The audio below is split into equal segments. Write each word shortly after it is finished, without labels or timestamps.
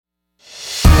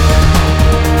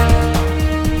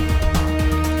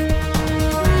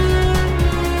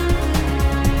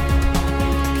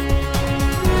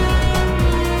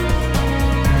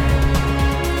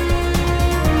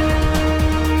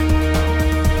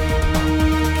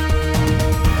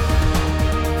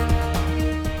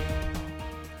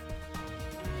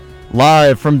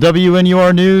Live from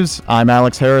WNUR News, I'm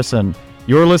Alex Harrison.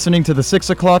 You're listening to the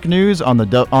 6 o'clock news on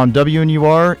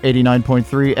WNUR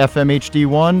 89.3 FM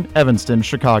HD1, Evanston,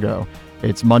 Chicago.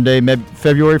 It's Monday,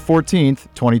 February 14th,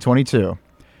 2022.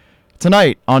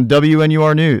 Tonight on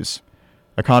WNUR News,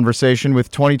 a conversation with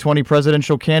 2020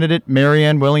 presidential candidate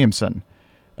Marianne Williamson,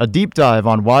 a deep dive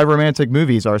on why romantic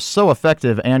movies are so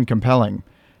effective and compelling,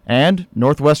 and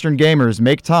Northwestern gamers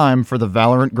make time for the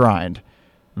Valorant grind.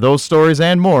 Those stories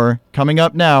and more coming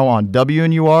up now on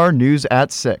WNUR News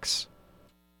at 6.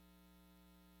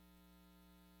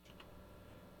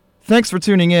 Thanks for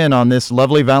tuning in on this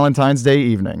lovely Valentine's Day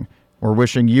evening. We're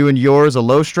wishing you and yours a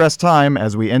low-stress time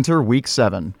as we enter Week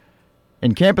 7.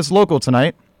 In Campus Local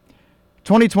tonight,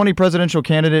 2020 presidential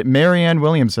candidate Marianne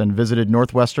Williamson visited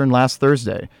Northwestern last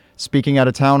Thursday, speaking at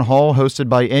a town hall hosted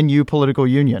by NU Political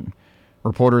Union.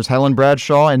 Reporters Helen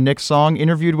Bradshaw and Nick Song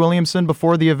interviewed Williamson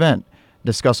before the event,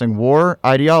 discussing war,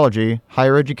 ideology,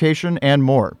 higher education, and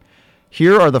more.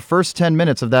 Here are the first 10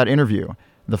 minutes of that interview.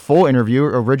 The full interview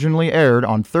originally aired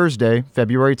on Thursday,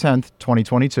 February 10th,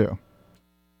 2022.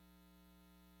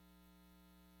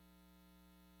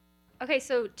 Okay,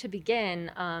 so to begin,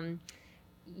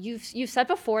 you've said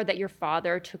before that your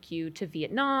father took you to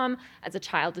Vietnam as a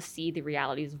child to see the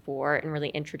realities of war and really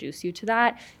introduce you to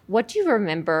that. What do you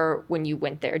remember when you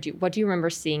went there? What do you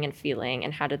remember seeing and feeling,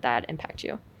 and how did that impact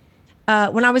you?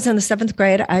 When I was in the 7th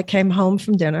grade, I came home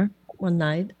from dinner one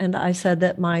night and I said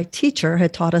that my teacher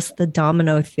had taught us the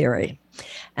domino theory.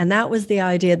 And that was the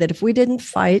idea that if we didn't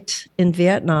fight in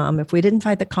Vietnam, if we didn't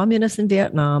fight the communists in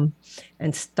Vietnam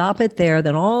and stop it there,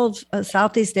 then all of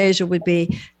Southeast Asia would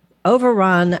be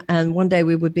overrun and one day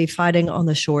we would be fighting on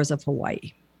the shores of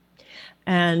Hawaii.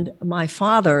 And my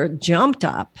father jumped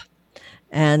up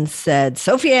and said,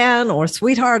 Sophie Ann, or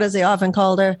sweetheart as he often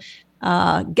called her,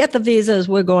 get the visas,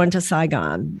 we're going to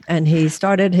Saigon. And he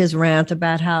started his rant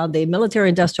about how the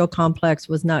military-industrial complex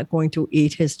was not going to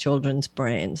eat his children's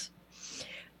brains.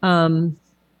 My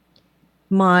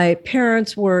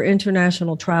parents were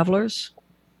international travelers.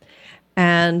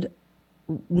 And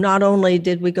not only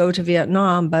did we go to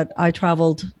Vietnam, but I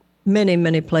traveled many,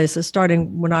 many places,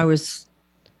 starting when I was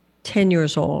 10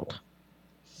 years old.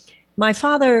 My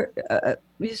father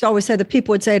used to always say that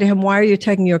people would say to him, why are you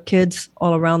taking your kids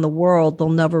all around the world? They'll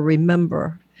never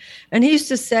remember. And he used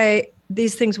to say,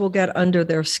 these things will get under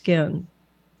their skin.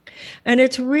 And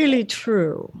it's really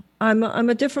true. I'm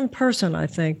a different person, I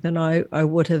think, than I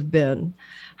would have been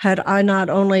had I not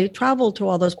only traveled to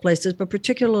all those places, but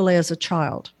particularly as a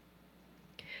child.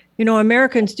 You know,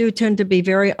 Americans do tend to be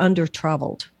very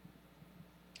under-traveled.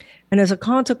 And as a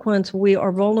consequence, we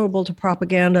are vulnerable to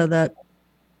propaganda that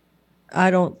I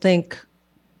don't think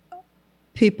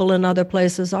people in other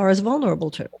places are as vulnerable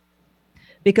to,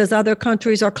 because other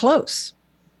countries are close.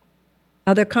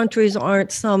 Other countries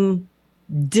aren't some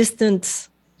distant,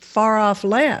 far-off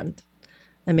land.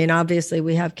 I mean, obviously,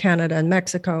 we have Canada and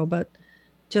Mexico, but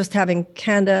just having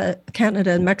Canada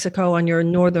and Mexico on your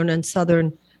northern and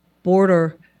southern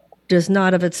border does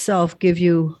not of itself give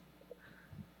you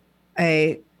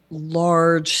a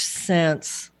large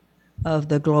sense of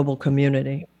the global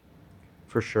community.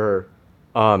 For sure.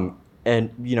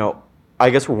 And, you know, I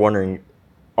guess we're wondering,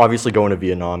 obviously going to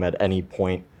Vietnam at any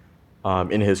point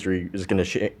in history is going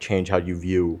to change how you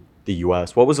view the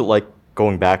U.S. What was it like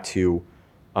going back to,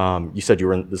 you said you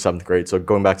were in the 7th grade, so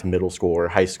going back to middle school or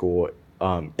high school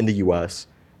in the U.S.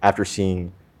 after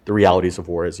seeing the realities of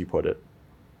war, as you put it?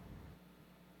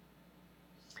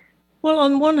 Well,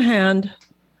 on one hand,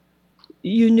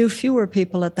 you knew fewer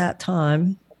people at that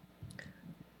time,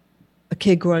 a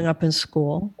kid growing up in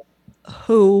school,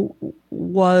 who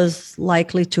was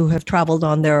likely to have traveled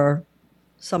on their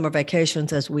summer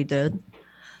vacations as we did.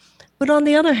 But on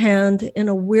the other hand, in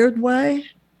a weird way,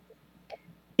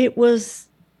 it was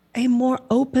a more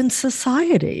open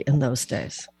society in those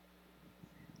days.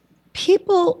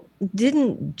 People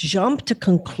didn't jump to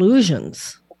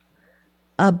conclusions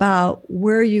about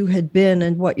where you had been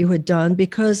and what you had done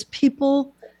because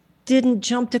people didn't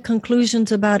jump to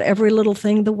conclusions about every little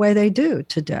thing the way they do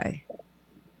today.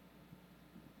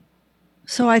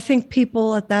 So I think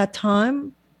people at that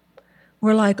time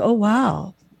were like, oh,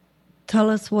 wow, tell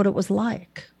us what it was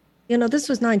like. You know, this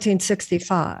was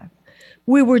 1965.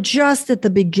 We were just at the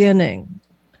beginning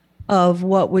of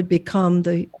what would become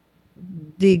the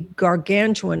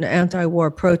gargantuan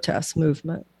anti-war protest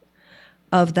movement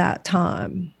of that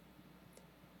time.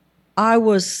 I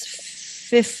was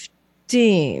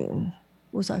 15.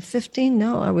 Was I 15?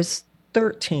 No, I was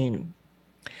 13.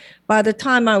 By the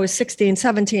time I was 16,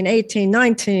 17, 18,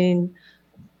 19,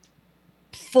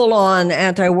 full-on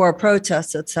anti-war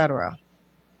protests, et cetera.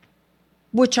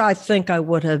 which I think I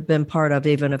would have been part of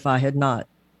even if I had not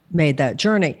made that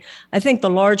journey. I think the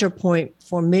larger point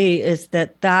for me is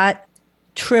that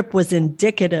trip was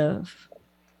indicative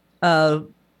of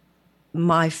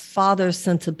my father's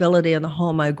sensibility in the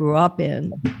home I grew up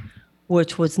in,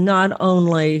 which was not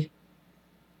only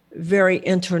very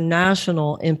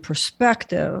international in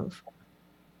perspective,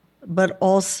 but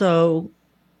also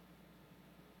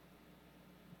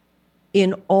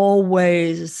in all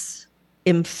ways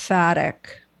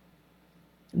emphatic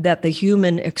that the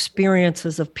human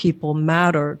experiences of people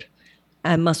mattered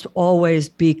and must always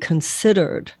be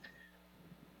considered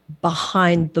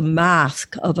behind the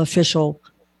mask of official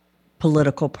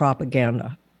political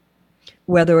propaganda,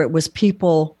 whether it was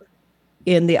people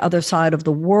in the other side of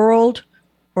the world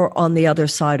or on the other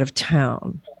side of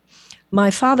town. My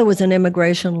father was an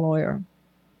immigration lawyer.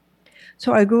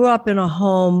 So I grew up in a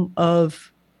home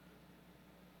of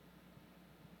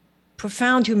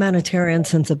profound humanitarian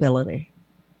sensibility.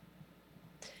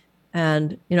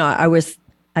 And,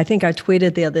 I think I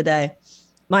tweeted the other day,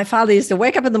 my father used to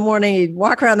wake up in the morning, he'd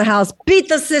walk around the house, beat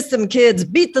the system, kids,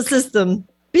 beat the system,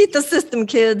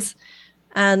 kids.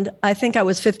 And I think I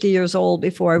was 50 years old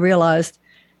before I realized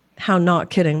how not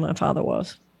kidding my father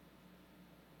was.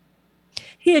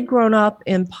 He had grown up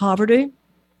in poverty.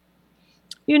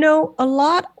 A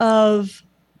lot of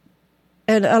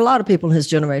people in his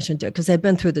generation did because they'd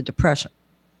been through the Depression.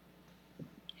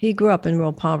 He grew up in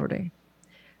real poverty.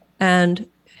 And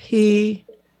I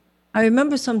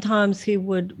remember sometimes we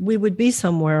would be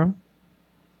somewhere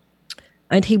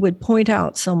and he would point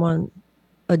out someone,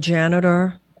 a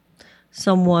janitor,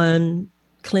 someone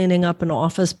cleaning up an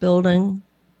office building,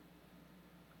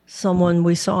 someone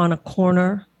we saw on a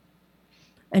corner,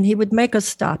 and he would make us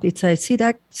stop. He'd say, see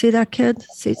that kid?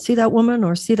 See that woman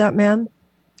or see that man?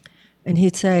 And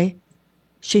he'd say,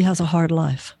 she has a hard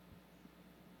life.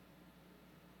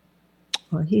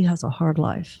 Well, he has a hard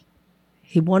life.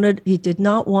 He did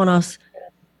not want us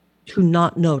to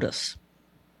not notice.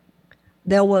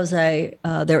 There is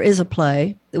a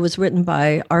play that was written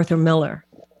by Arthur Miller,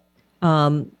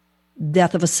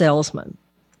 Death of a Salesman.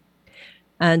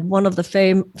 And one of the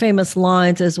famous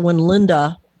lines is when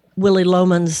Linda, Willie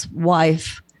Loman's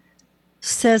wife,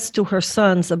 says to her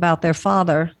sons about their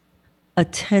father,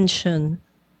 attention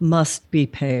must be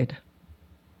paid.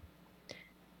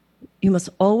 You must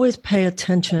always pay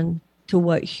attention to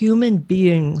what human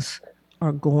beings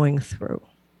are going through.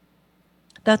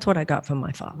 That's what I got from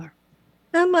my father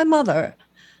and my mother,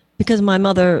 because my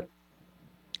mother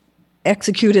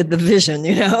executed the vision,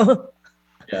 Yeah.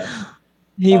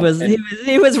 He was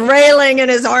railing in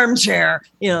his armchair.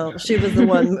 She was the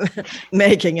one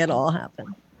making it all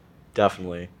happen.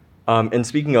 Definitely. And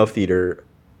speaking of theater,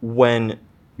 when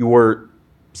you were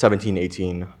 17,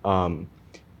 18,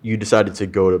 you decided to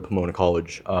go to Pomona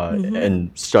College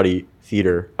and study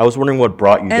theater. I was wondering what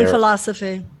brought you there. And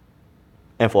philosophy.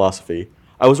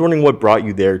 I was wondering what brought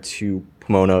you there to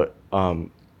Pomona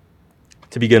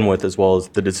to begin with, as well as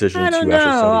the decision to actually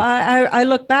study. I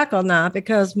look back on that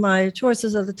because my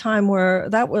choices at the time were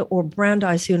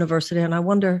Brandeis University, and I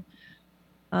wonder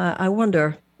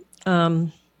how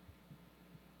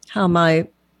my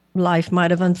life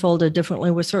might have unfolded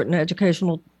differently with certain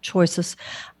educational choices.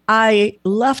 I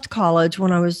left college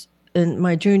when I was in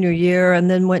my junior year and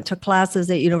then went to classes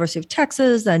at University of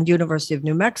Texas and University of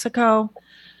New Mexico,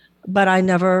 but I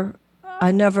never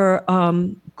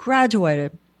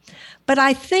graduated. But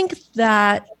I think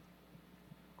that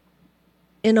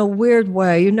in a weird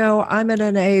way, I'm at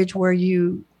an age where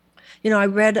I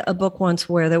read a book once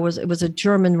where it was a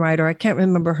German writer, I can't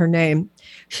remember her name.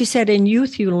 She said, in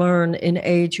youth you learn, in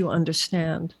age you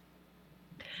understand.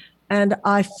 And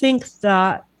I think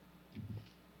that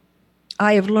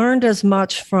I have learned as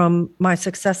much from my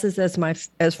successes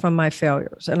as from my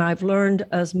failures. And I've learned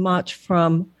as much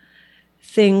from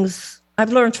things.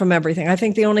 I've learned from everything. I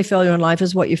think the only failure in life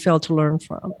is what you fail to learn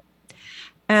from.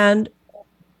 And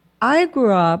I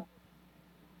grew up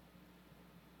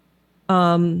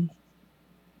how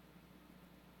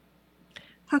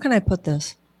can I put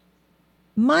this?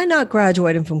 My not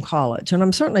graduating from college, and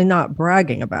I'm certainly not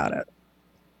bragging about it,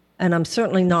 and I'm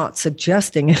certainly not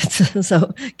suggesting it.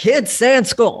 So kids, stay in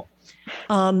school.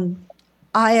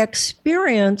 I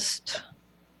experienced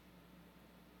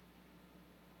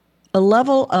a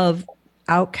level of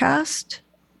outcast,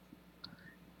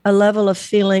 a level of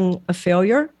feeling a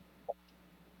failure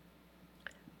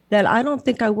that I don't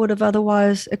think I would have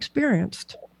otherwise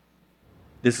experienced.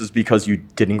 This is because you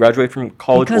didn't graduate from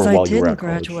college, because or while you were at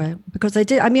at college? Because I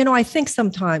did. I think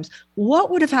sometimes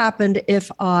what would have happened if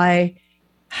I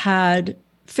had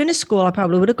finished school, I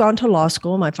probably would have gone to law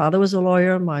school. My father was a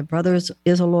lawyer. My brother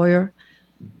is a lawyer.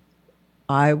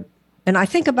 And I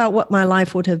think about what my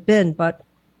life would have been, but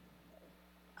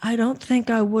I don't think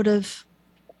I would have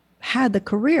had the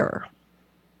career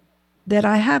that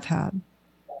I have had.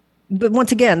 But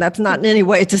once again, that's not in any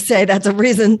way to say that's a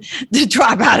reason to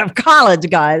drop out of college,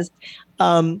 guys.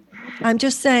 I'm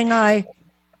just saying I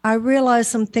realized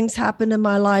some things happened in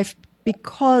my life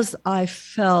because I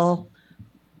fell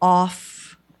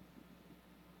off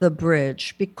the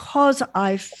bridge, because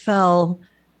I fell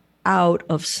out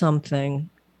of something.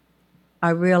 I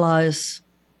realize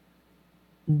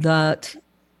that,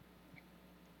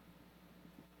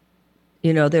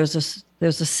 there's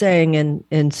a saying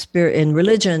in spirit, in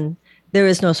religion, there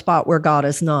is no spot where God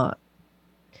is not.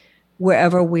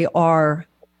 Wherever we are,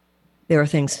 there are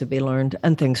things to be learned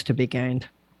and things to be gained.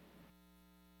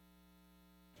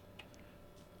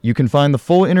 You can find the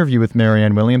full interview with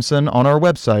Marianne Williamson on our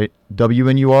website,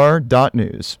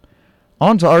 wnur.news.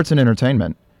 On to arts and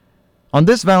entertainment. On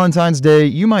this Valentine's Day,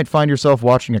 you might find yourself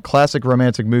watching a classic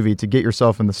romantic movie to get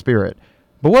yourself in the spirit.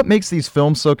 But what makes these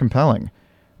films so compelling?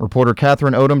 Reporter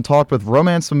Catherine Odom talked with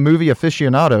romance movie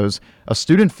aficionados, a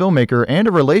student filmmaker, and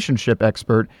a relationship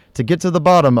expert to get to the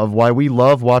bottom of why we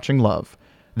love watching love.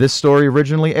 This story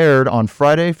originally aired on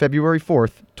Friday, February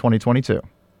 4th, 2022.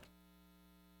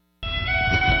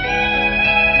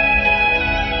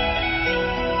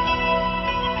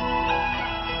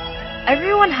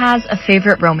 Everyone has a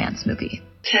favorite romance movie.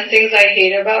 10 Things I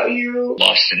Hate About You.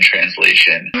 Lost in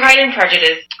Translation. Pride and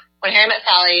Prejudice. When Harry Met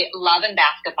Sally. Love and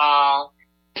Basketball.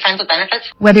 Friends with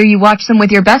Benefits. Whether you watch them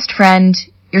with your best friend,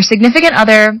 your significant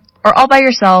other, or all by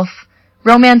yourself,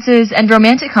 romances and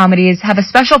romantic comedies have a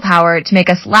special power to make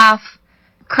us laugh,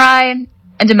 cry,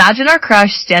 and imagine our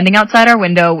crush standing outside our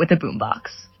window with a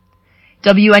boombox.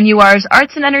 WNUR's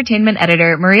arts and entertainment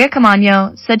editor, Maria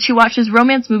Camaño, said she watches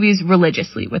romance movies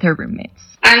religiously with her roommates.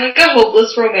 I'm like a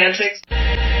hopeless romantic.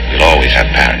 You'll always have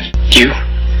Paris. You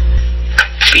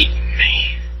complete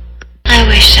me. I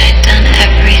wish I'd done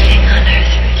everything on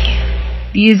earth with you.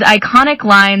 These iconic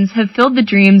lines have filled the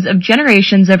dreams of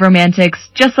generations of romantics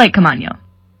just like Camaño.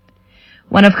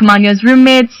 One of Camaño's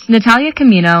roommates, Natalia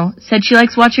Camino, said she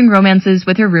likes watching romances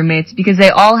with her roommates because they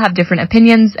all have different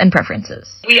opinions and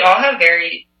preferences. We all have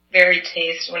very varied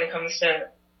taste when it comes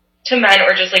to men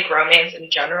or just like romance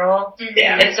in general.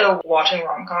 Yeah. And so watching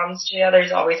rom-coms together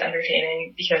is always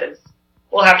entertaining because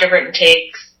we'll have different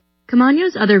takes.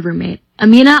 Camaño's other roommate,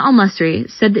 Amina Al-Masri,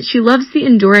 said that she loves the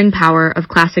enduring power of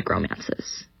classic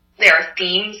romances. There are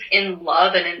themes in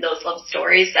love and in those love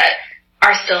stories that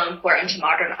are still important to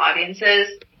modern audiences,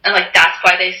 and that's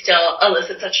why they still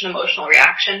elicit such an emotional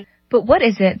reaction. But what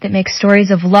is it that makes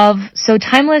stories of love so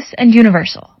timeless and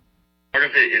universal? Part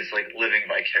of it is living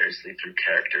vicariously through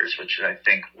characters, which is, I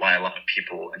think, why a lot of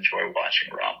people enjoy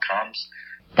watching rom-coms.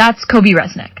 That's Kobe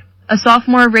Resnick, a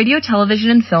sophomore radio,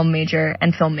 television, and film major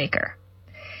and filmmaker.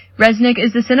 Resnick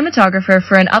is the cinematographer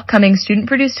for an upcoming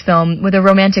student-produced film with a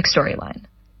romantic storyline.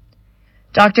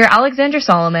 Dr. Alexandra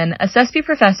Solomon, a CESP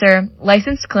professor,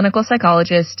 licensed clinical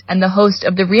psychologist, and the host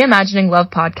of the Reimagining Love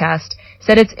podcast,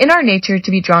 said it's in our nature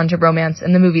to be drawn to romance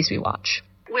in the movies we watch.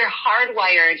 We're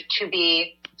hardwired to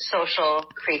be social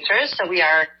creatures, so we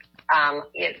are,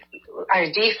 our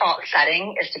default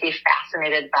setting is to be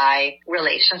fascinated by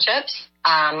relationships,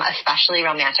 especially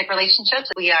romantic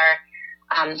relationships. We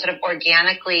are sort of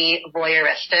organically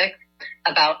voyeuristic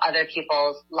about other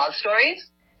people's love stories.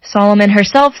 Solomon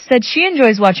herself said she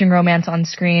enjoys watching romance on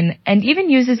screen and even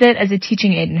uses it as a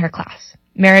teaching aid in her class,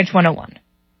 Marriage 101.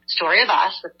 Story of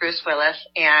Us with Bruce Willis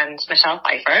and Michelle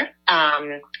Pfeiffer.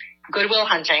 Good Will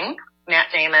Hunting,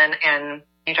 Matt Damon and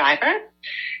Minnie Driver.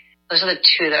 Those are the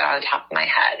two that are on the top of my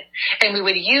head. And we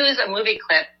would use a movie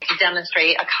clip to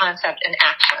demonstrate a concept in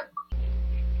action.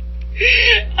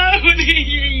 I want to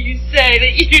hear you say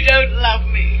that you don't love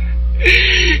me.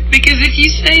 Because if you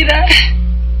say that,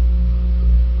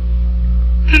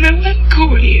 then I won't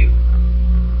call you.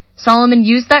 Solomon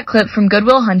used that clip from Good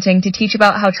Will Hunting to teach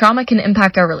about how trauma can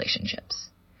impact our relationships.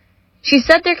 She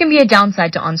said there can be a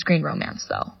downside to on-screen romance,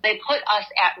 though. They put us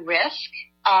at risk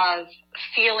of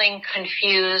feeling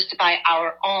confused by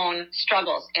our own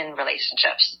struggles in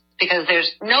relationships because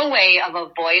there's no way of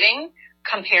avoiding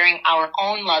comparing our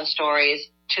own love stories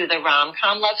to the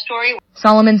rom-com love story.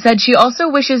 Solomon said she also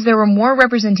wishes there were more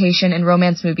representation in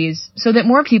romance movies so that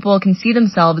more people can see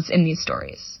themselves in these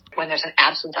stories. When there's an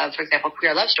absence of, for example,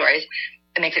 queer love stories,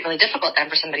 it makes it really difficult then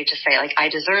for somebody to say, I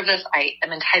deserve this, I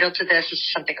am entitled to this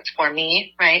is something that's for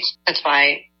me, right? That's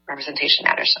why representation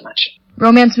matters so much.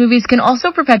 Romance movies can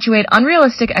also perpetuate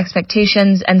unrealistic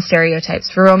expectations and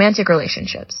stereotypes for romantic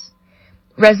relationships.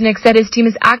 Resnick said his team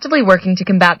is actively working to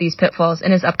combat these pitfalls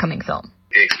in his upcoming film.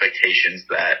 The expectations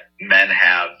that men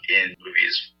have in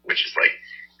movies, which is like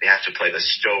they have to play the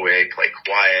stoic, like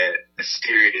quiet,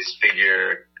 mysterious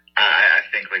figure. I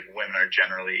think like women are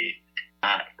generally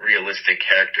not realistic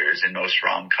characters in most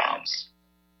rom-coms.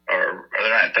 Or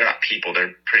they're not people,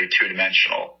 they're pretty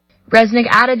two-dimensional. Resnick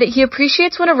added that he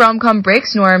appreciates when a rom-com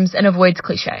breaks norms and avoids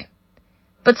cliché.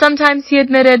 But sometimes, he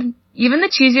admitted, even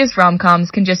the cheesiest rom-coms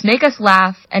can just make us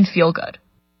laugh and feel good.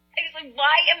 I was like,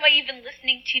 why am I even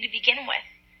listening to you to begin with?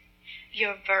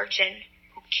 You're a virgin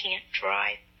who can't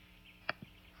drive.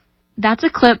 That's a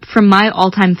clip from my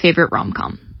all-time favorite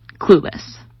rom-com,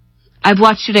 Clueless. I've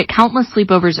watched it at countless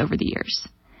sleepovers over the years.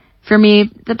 For me,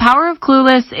 the power of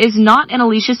Clueless is not in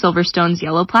Alicia Silverstone's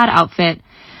yellow plaid outfit,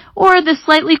 or the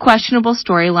slightly questionable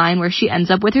storyline where she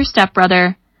ends up with her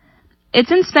stepbrother.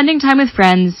 It's in spending time with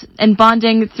friends and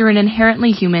bonding through an inherently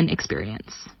human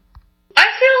experience. I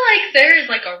feel like there is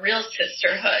like a real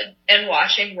sisterhood in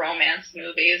watching romance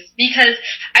movies, because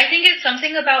I think it's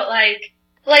something about like,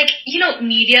 you know,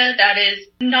 media that is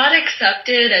not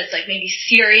accepted as like maybe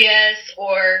serious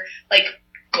or like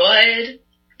good.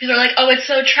 People are like, oh, it's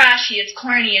so trashy, it's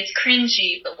corny, it's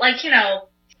cringy, but like, you know,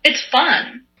 it's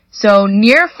fun. So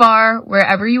near, far,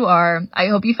 wherever you are, I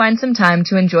hope you find some time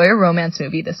to enjoy a romance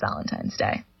movie this Valentine's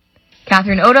Day.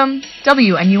 Catherine Odom,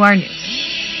 WNUR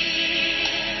News.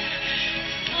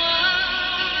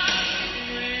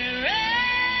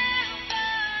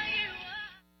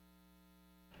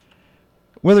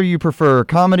 Whether you prefer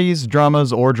comedies,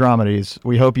 dramas, or dramedies,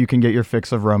 we hope you can get your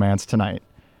fix of romance tonight.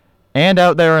 And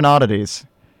out there in oddities.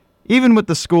 Even with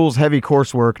the school's heavy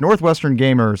coursework, Northwestern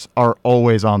gamers are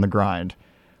always on the grind.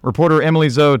 Reporter Emily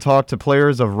Zoe talked to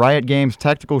players of Riot Games'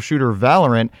 tactical shooter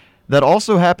Valorant that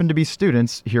also happen to be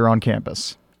students here on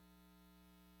campus.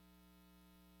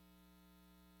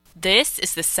 This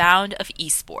is the sound of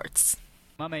esports.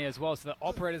 Mame as well, so the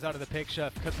operator's out of the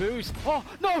picture. Caboose. Oh,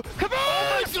 no! Caboose!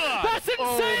 Oh, my God! That's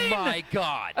insane! Oh, my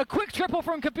God. A quick triple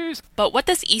from Caboose. But what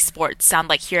does esports sound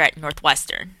like here at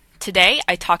Northwestern? Today,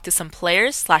 I talked to some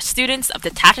players/students of the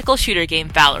tactical shooter game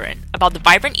Valorant about the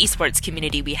vibrant esports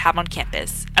community we have on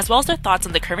campus, as well as their thoughts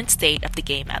on the current state of the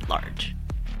game at large.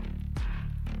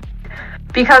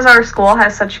 Because our school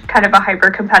has such kind of a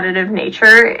hyper-competitive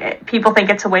nature, people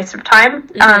think it's a waste of time.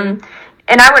 Mm-hmm.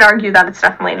 And I would argue that it's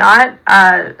definitely not.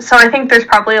 So I think there's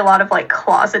probably a lot of like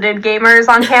closeted gamers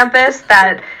on campus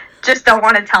that just don't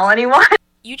want to tell anyone.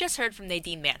 You just heard from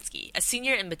Nadine Mansky, a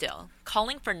senior in Medill,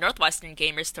 calling for Northwestern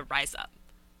gamers to rise up.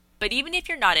 But even if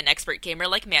you're not an expert gamer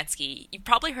like Mansky, you've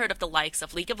probably heard of the likes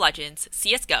of League of Legends,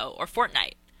 CSGO, or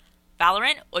Fortnite.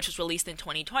 Valorant, which was released in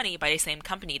 2020 by the same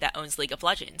company that owns League of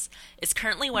Legends, is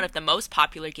currently one of the most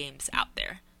popular games out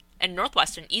there. And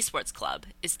Northwestern Esports Club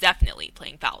is definitely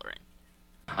playing Valorant.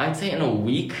 I'd say in a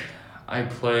week, I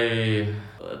play,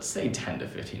 let's say 10 to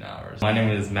 15 hours. My name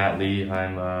is Matt Lee.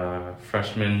 I'm a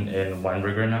freshman in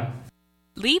Weinberg right now.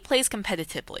 Lee plays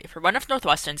competitively for one of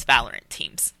Northwestern's Valorant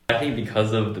teams. I think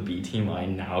because of the B team, I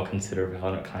now consider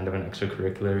Valorant kind of an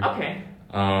extracurricular. Okay.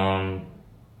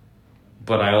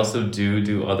 But I also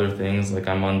do other things, like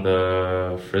I'm on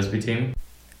the Frisbee team.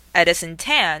 Edison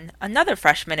Tan, another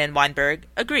freshman in Weinberg,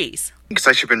 agrees. It's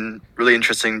actually been really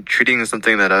interesting treating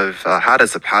something that I've had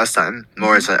as a pastime,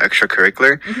 more as an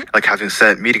extracurricular, like having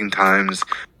set meeting times,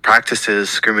 practices,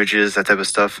 scrimmages, that type of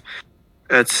stuff.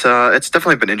 It's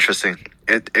definitely been interesting.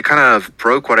 It kind of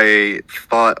broke what I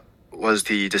thought was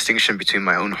the distinction between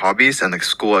my own hobbies and like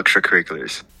school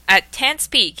extracurriculars. At Tan's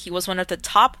peak, he was one of the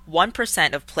top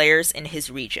 1% of players in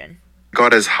his region.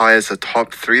 Got as high as the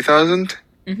top 3,000.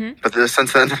 But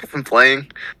since then, I've been playing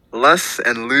less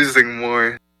and losing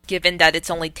more. Given that it's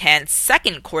only Tan's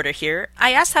second quarter here,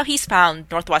 I asked how he's found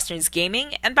Northwestern's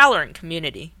gaming and Valorant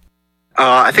community.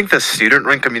 I think the student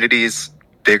run community is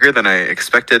bigger than I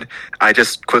expected. I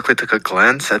just quickly took a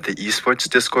glance at the esports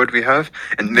Discord we have,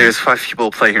 and there's 5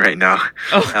 people playing right now.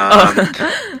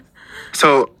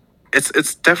 So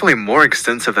it's definitely more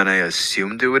extensive than I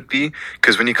assumed it would be,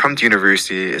 because when you come to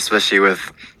university, especially with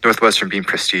Northwestern being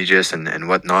prestigious and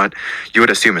whatnot, you would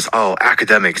assume it's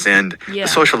academics, and the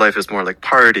social life is more like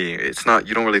party. It's not,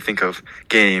 you don't really think of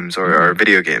games or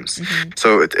video games.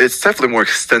 So it's definitely more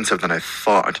extensive than I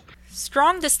thought.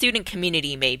 Strong the student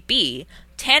community may be,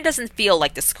 Tan doesn't feel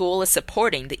like the school is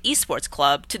supporting the esports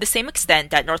club to the same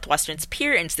extent that Northwestern's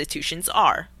peer institutions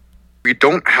are. We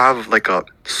don't have like a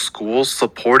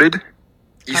school-supported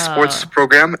esports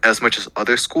program as much as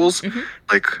other schools.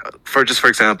 Like for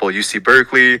example, UC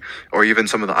Berkeley or even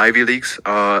some of the Ivy Leagues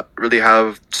really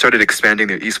have started expanding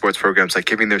their esports programs, like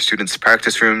giving their students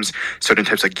practice rooms, certain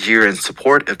types of gear and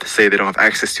support if they say they don't have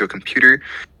access to a computer.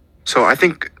 So I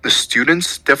think the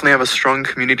students definitely have a strong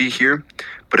community here,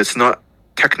 but it's not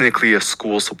technically a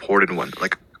school-supported one,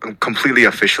 like completely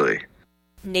officially.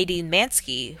 Nadine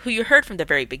Mansky, who you heard from the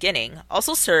very beginning,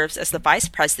 also serves as the vice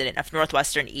president of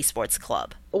Northwestern Esports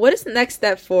Club. What is the next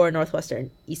step for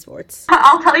Northwestern Esports?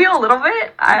 I'll tell you a little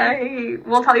bit. I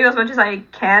will tell you as much as I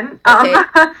can. Okay.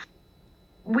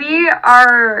 We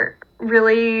are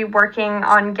really working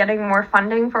on getting more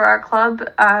funding for our club.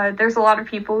 There's a lot of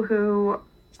people who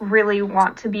really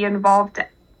want to be involved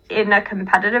in a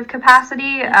competitive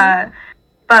capacity.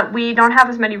 But we don't have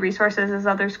as many resources as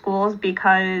other schools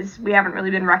because we haven't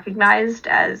really been recognized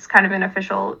as kind of an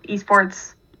official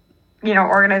esports,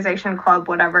 organization, club,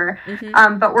 whatever.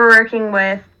 But we're working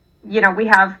with, we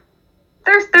have,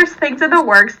 there's things in the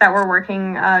works that we're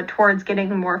working towards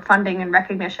getting more funding and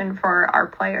recognition for our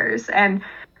players. And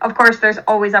of course, there's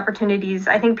always opportunities.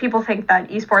 I think people think that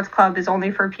esports club is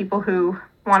only for people who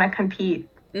want to compete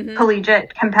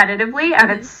collegiate competitively,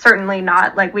 and it's certainly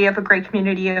not. Like, we have a great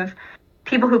community of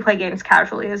people who play games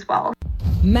casually as well.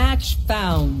 Match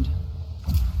found.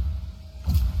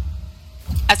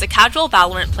 As a casual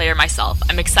Valorant player myself,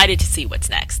 I'm excited to see what's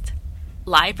next.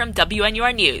 Live from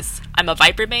WNUR News, I'm a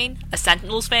Viper main, a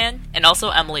Sentinels fan, and also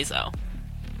Emily Zoe.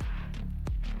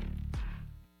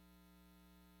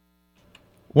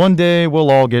 One day,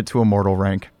 we'll all get to immortal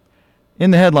rank.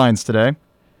 In the headlines today,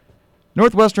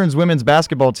 Northwestern's women's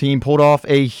basketball team pulled off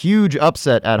a huge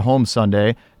upset at home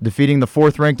Sunday, defeating the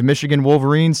 4th-ranked Michigan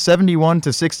Wolverines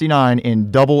 71-69 in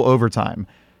double overtime.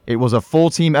 It was a full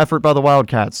team effort by the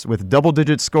Wildcats, with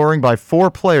double-digit scoring by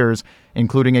 4 players,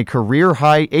 including a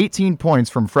career-high 18 points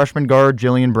from freshman guard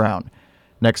Jillian Brown.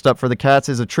 Next up for the Cats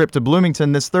is a trip to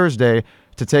Bloomington this Thursday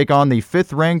to take on the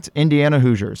 5th-ranked Indiana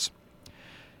Hoosiers.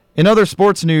 In other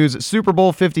sports news, Super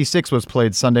Bowl 56 was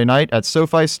played Sunday night at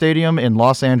SoFi Stadium in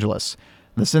Los Angeles.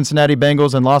 The Cincinnati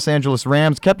Bengals and Los Angeles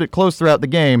Rams kept it close throughout the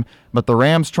game, but the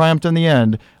Rams triumphed in the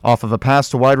end off of a pass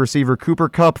to wide receiver Cooper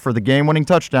Kupp for the game-winning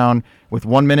touchdown with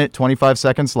 1 minute 25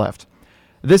 seconds left.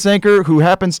 This anchor, who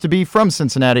happens to be from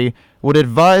Cincinnati, would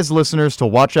advise listeners to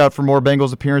watch out for more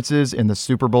Bengals appearances in the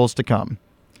Super Bowls to come.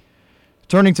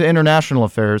 Turning to international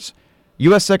affairs,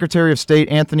 U.S. Secretary of State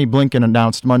Anthony Blinken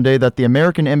announced Monday that the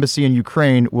American embassy in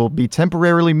Ukraine will be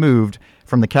temporarily moved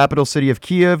from the capital city of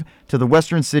Kyiv to the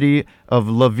western city of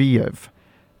Lviv.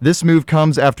 This move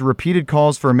comes after repeated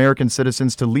calls for American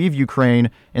citizens to leave Ukraine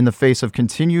in the face of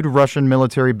continued Russian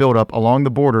military buildup along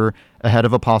the border ahead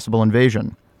of a possible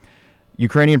invasion.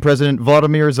 Ukrainian President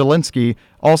Volodymyr Zelensky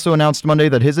also announced Monday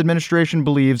that his administration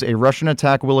believes a Russian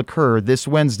attack will occur this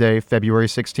Wednesday, February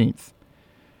 16th.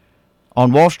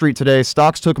 On Wall Street today,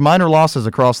 stocks took minor losses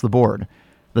across the board.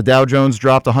 The Dow Jones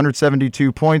dropped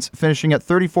 172 points, finishing at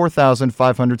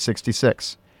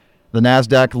 34,566. The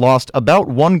Nasdaq lost about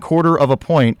 1/4 of a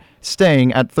point,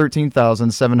 staying at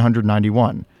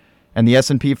 13,791. And the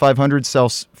S&P 500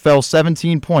 fell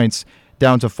 17 points,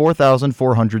 down to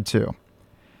 4,402.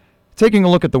 Taking a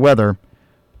look at the weather,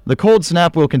 the cold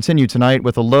snap will continue tonight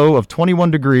with a low of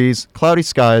 21 degrees, cloudy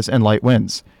skies, and light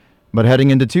winds. But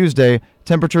heading into Tuesday,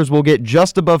 temperatures will get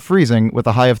just above freezing with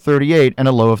a high of 38 and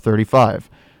a low of 35.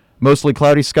 Mostly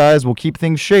cloudy skies will keep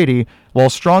things shady, while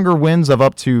stronger winds of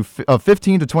up to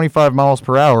 15 to 25 miles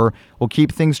per hour will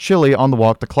keep things chilly on the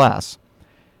walk to class.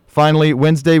 Finally,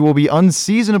 Wednesday will be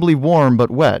unseasonably warm but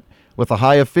wet, with a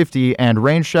high of 50 and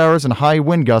rain showers and high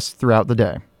wind gusts throughout the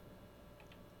day.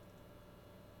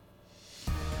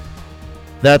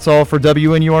 That's all for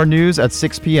WNUR News at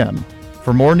 6 p.m.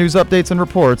 For more news updates and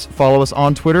reports, follow us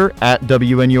on Twitter at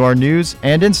WNUR News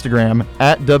and Instagram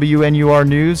at WNUR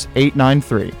News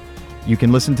 893. You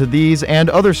can listen to these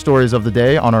and other stories of the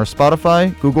day on our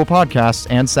Spotify, Google Podcasts,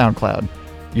 and SoundCloud.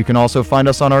 You can also find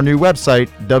us on our new website,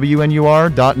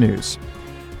 WNUR.news.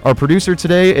 Our producer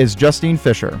today is Justine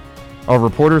Fisher. Our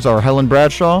reporters are Helen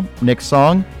Bradshaw, Nick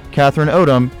Song, Catherine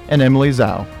Odom, and Emily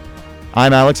Zhao.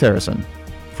 I'm Alex Harrison.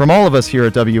 From all of us here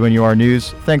at WNUR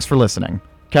News, thanks for listening.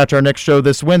 Catch our next show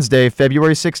this Wednesday,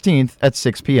 February 16th at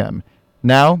 6 p.m.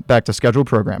 Now, back to scheduled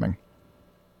programming.